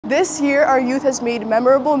This year, our youth has made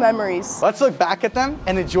memorable memories. Let's look back at them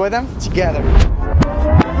and enjoy them together.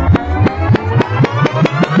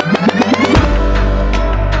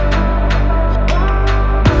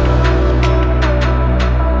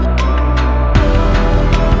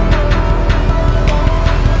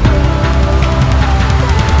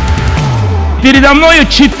 Передо мною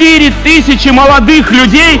 4000 молодых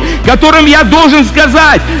людей, которым я должен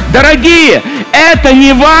сказать: дорогие, это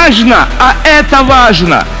не важно, а это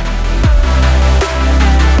важно.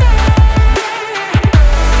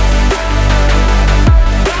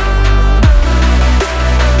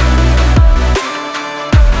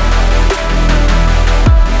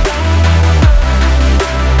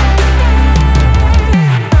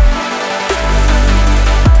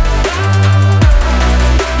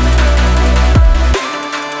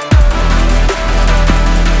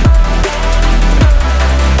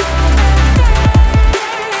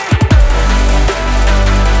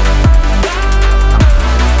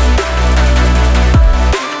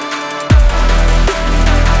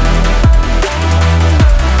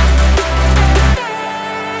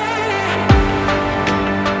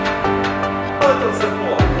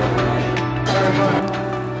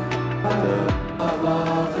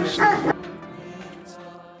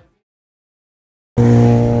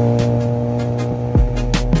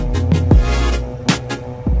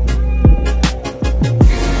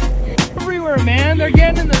 Everywhere, man. They're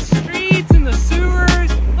getting in the streets, in the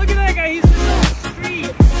sewers. Look at that guy. He's just on the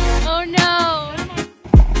street. Oh no.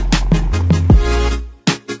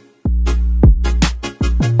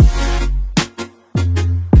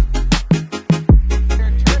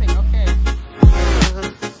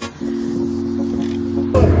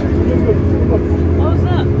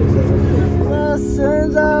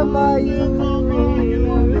 Lessons of my youth, remember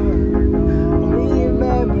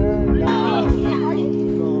now.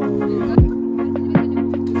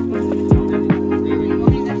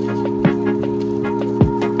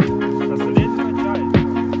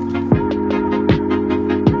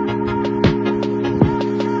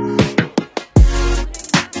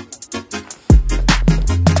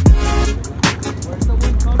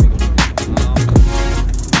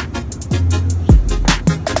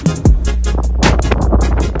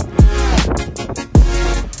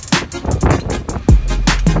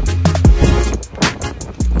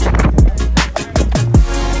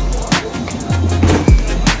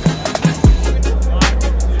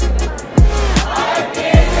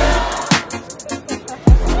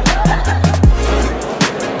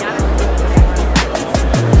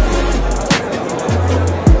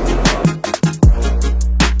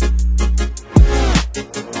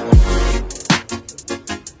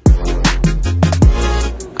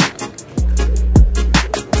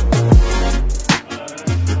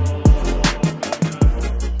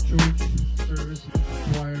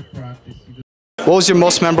 What was your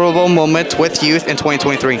most memorable moment with youth in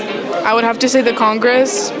 2023? I would have to say the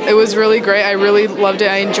Congress. It was really great. I really loved it.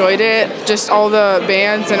 I enjoyed it. Just all the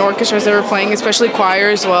bands and orchestras that were playing, especially choir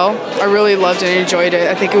as well. I really loved it and enjoyed it.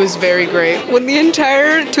 I think it was very great. When the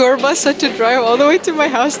entire tour bus had to drive all the way to my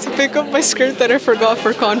house to pick up my skirt that I forgot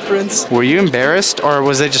for conference. Were you embarrassed or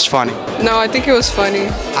was it just funny? No, I think it was funny.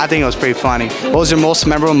 I think it was pretty funny. What was your most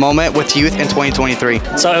memorable moment with youth in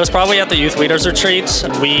 2023? So it was probably at the Youth Leaders Retreat.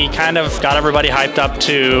 We kind of got everybody hyped up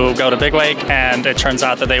to go to Big Lake, and it turns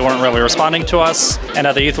out that they weren't really responding to us. And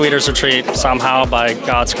at the Youth Leaders Retreat, somehow, by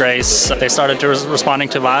God's grace, they started to responding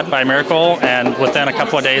to that by miracle, and within a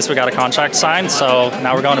couple of days we got a contract signed, so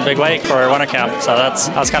now we're going to Big Lake for winter camp. So that's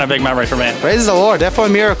kind of a big memory for me. Praise the Lord,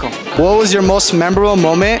 definitely a miracle. What was your most memorable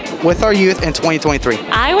moment with our youth in 2023?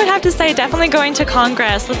 I would have to say definitely going to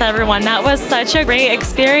Congress with everyone. That was such a great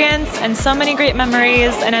experience and so many great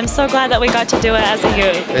memories, and I'm so glad that we got to do it as a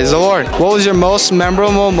youth. Praise the Lord. What was your most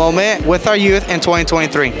memorable moment with our youth in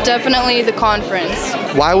 2023? Definitely the conference.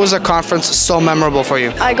 Why was the conference so memorable for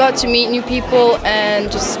you? I got to meet new people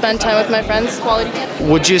and just spend time with my friends. Quality time.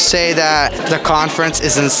 Would you say that the conference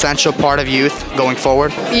is an essential part of youth going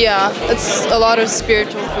forward? Yeah, it's a lot of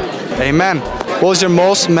spiritual food. Amen. What was your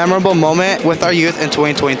most memorable moment with our youth in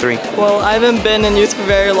 2023? Well, I haven't been in youth for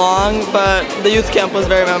very long, but the youth camp was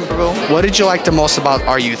very memorable. What did you like the most about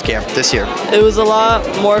our youth camp this year? It was a lot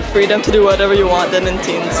more freedom to do whatever you want than in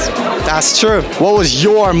teens. That's true. What was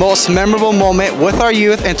your most memorable moment with our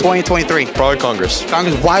youth in 2023? Probably Congress.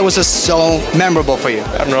 Congress, why was this so memorable for you?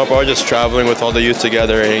 I don't know, probably just traveling with all the youth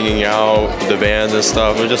together, hanging out, the bands and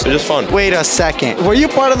stuff. It was just fun. Wait a second. Were you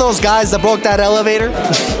part of those guys that broke that elevator?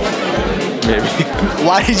 maybe.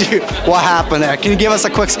 Why did you? What happened there? Can you give us a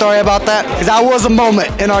quick story about that? Because that was a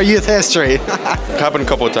moment in our youth history. Happened a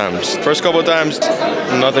couple of times. First couple of times,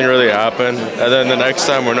 nothing really happened. And then the next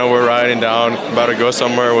time, we're riding down, about to go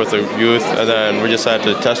somewhere with the youth, and then we just had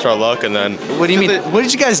to test our luck, and then... What do you mean? What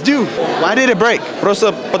did you guys do? Why did it break?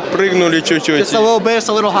 Просто подпрыгнули чуть-чуть. Just a little bit, just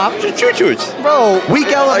a little hop? Чуть-чуть. Bro, weak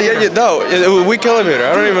elevator. No, it was weak elevator.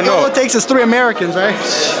 I don't even know. All it takes is 3 Americans, right?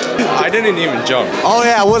 I didn't even jump. Oh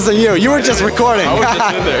yeah, it wasn't you. You were just recording. I was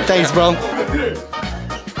just in there. Thanks, bro. Thank you.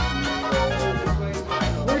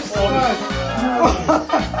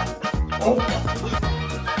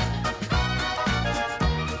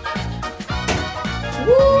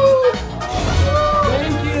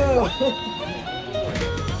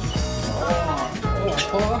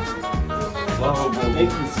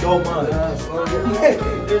 Thank you so much.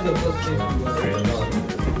 There's a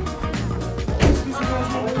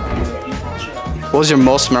What was your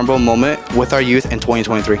most memorable moment with our youth in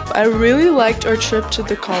 2023? I really liked our trip to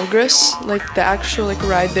the Congress, like the actual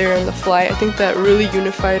ride there and the flight. I think that really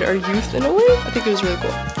unified our youth in a way. I think it was really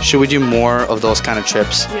cool. Should we do more of those kind of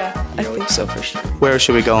trips? Yeah, I think so for sure. Where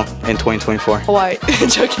should we go in 2024? Hawaii.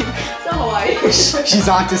 Joking. Not Hawaii. She's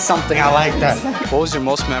onto something. I like that. What was your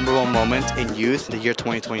most memorable moment in youth the year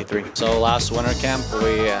 2023? So last winter camp,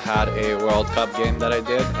 we had a World Cup game that I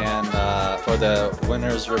did, and for the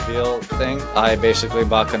winners reveal thing, I basically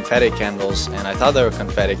bought confetti candles, and I thought they were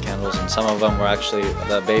confetti candles, and some of them were actually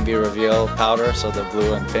the baby reveal powder, so the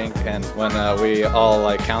blue and pink. And when we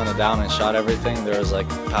all counted down and shot everything, there was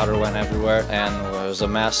powder went everywhere, and it was a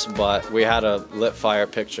mess, but we had a lit fire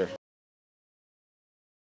picture.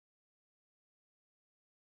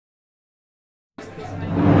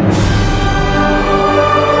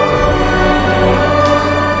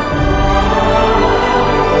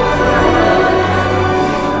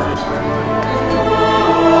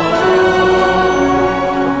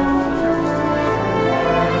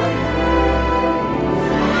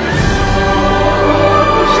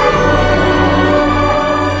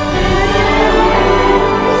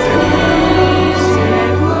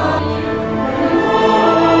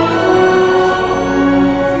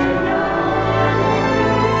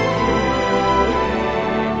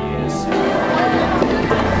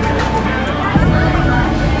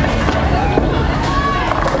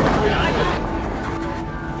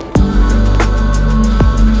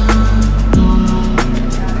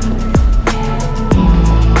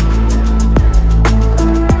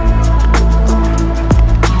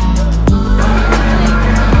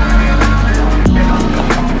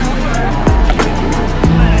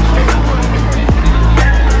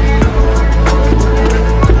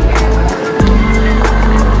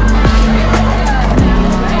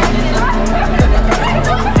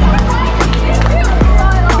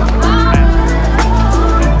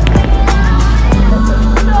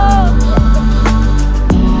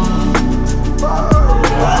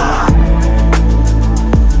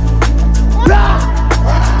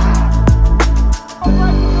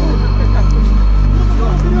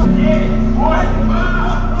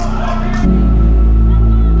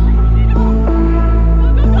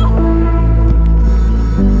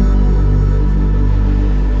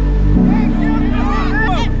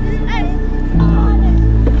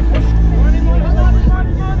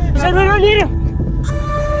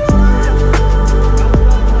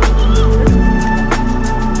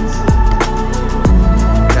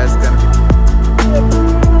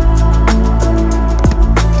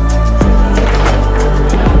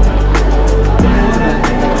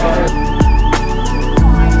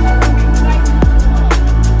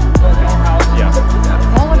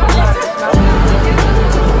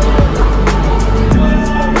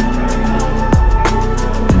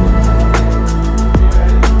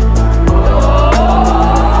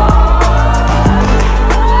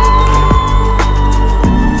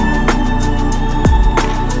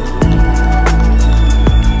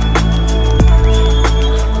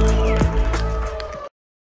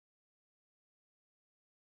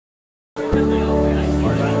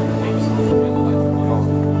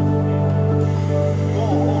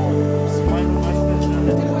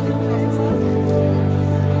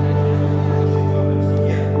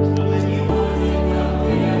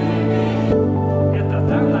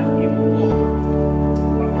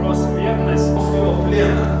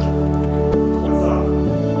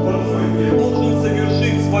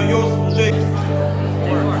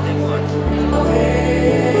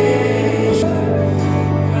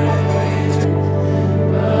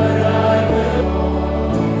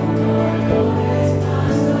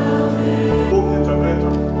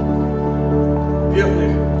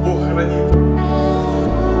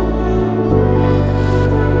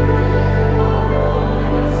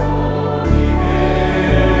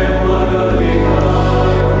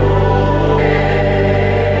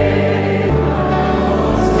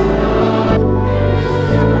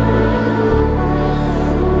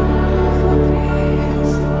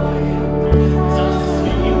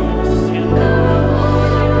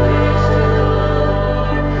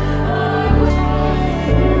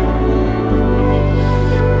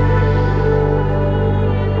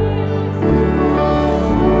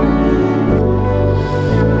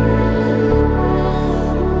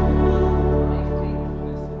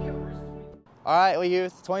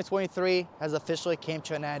 2023 has officially came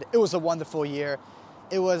to an end. It was a wonderful year.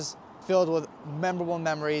 It was filled with memorable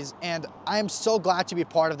memories, and I am so glad to be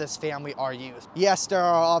part of this family, our youth. Yes, there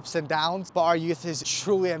are ups and downs, but our youth is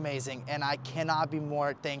truly amazing, and I cannot be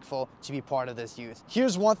more thankful to be part of this youth.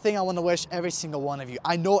 Here's one thing I want to wish every single one of you.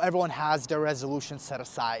 I know everyone has their resolutions set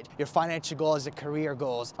aside, your financial goals, your career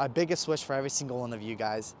goals. My biggest wish for every single one of you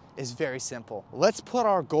guys is very simple. Let's put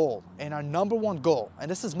our goal, and our number one goal, and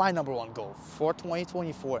this is my number one goal for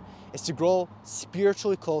 2024, is to grow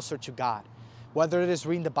spiritually closer to God. Whether it is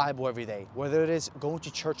reading the Bible every day, whether it is going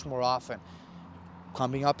to church more often,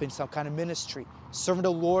 coming up in some kind of ministry, serving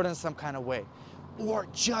the Lord in some kind of way, or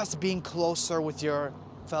just being closer with your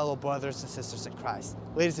fellow brothers and sisters in Christ.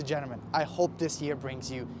 Ladies and gentlemen, I hope this year brings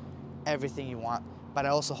you everything you want, but I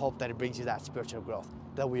also hope that it brings you that spiritual growth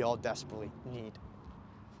that we all desperately need.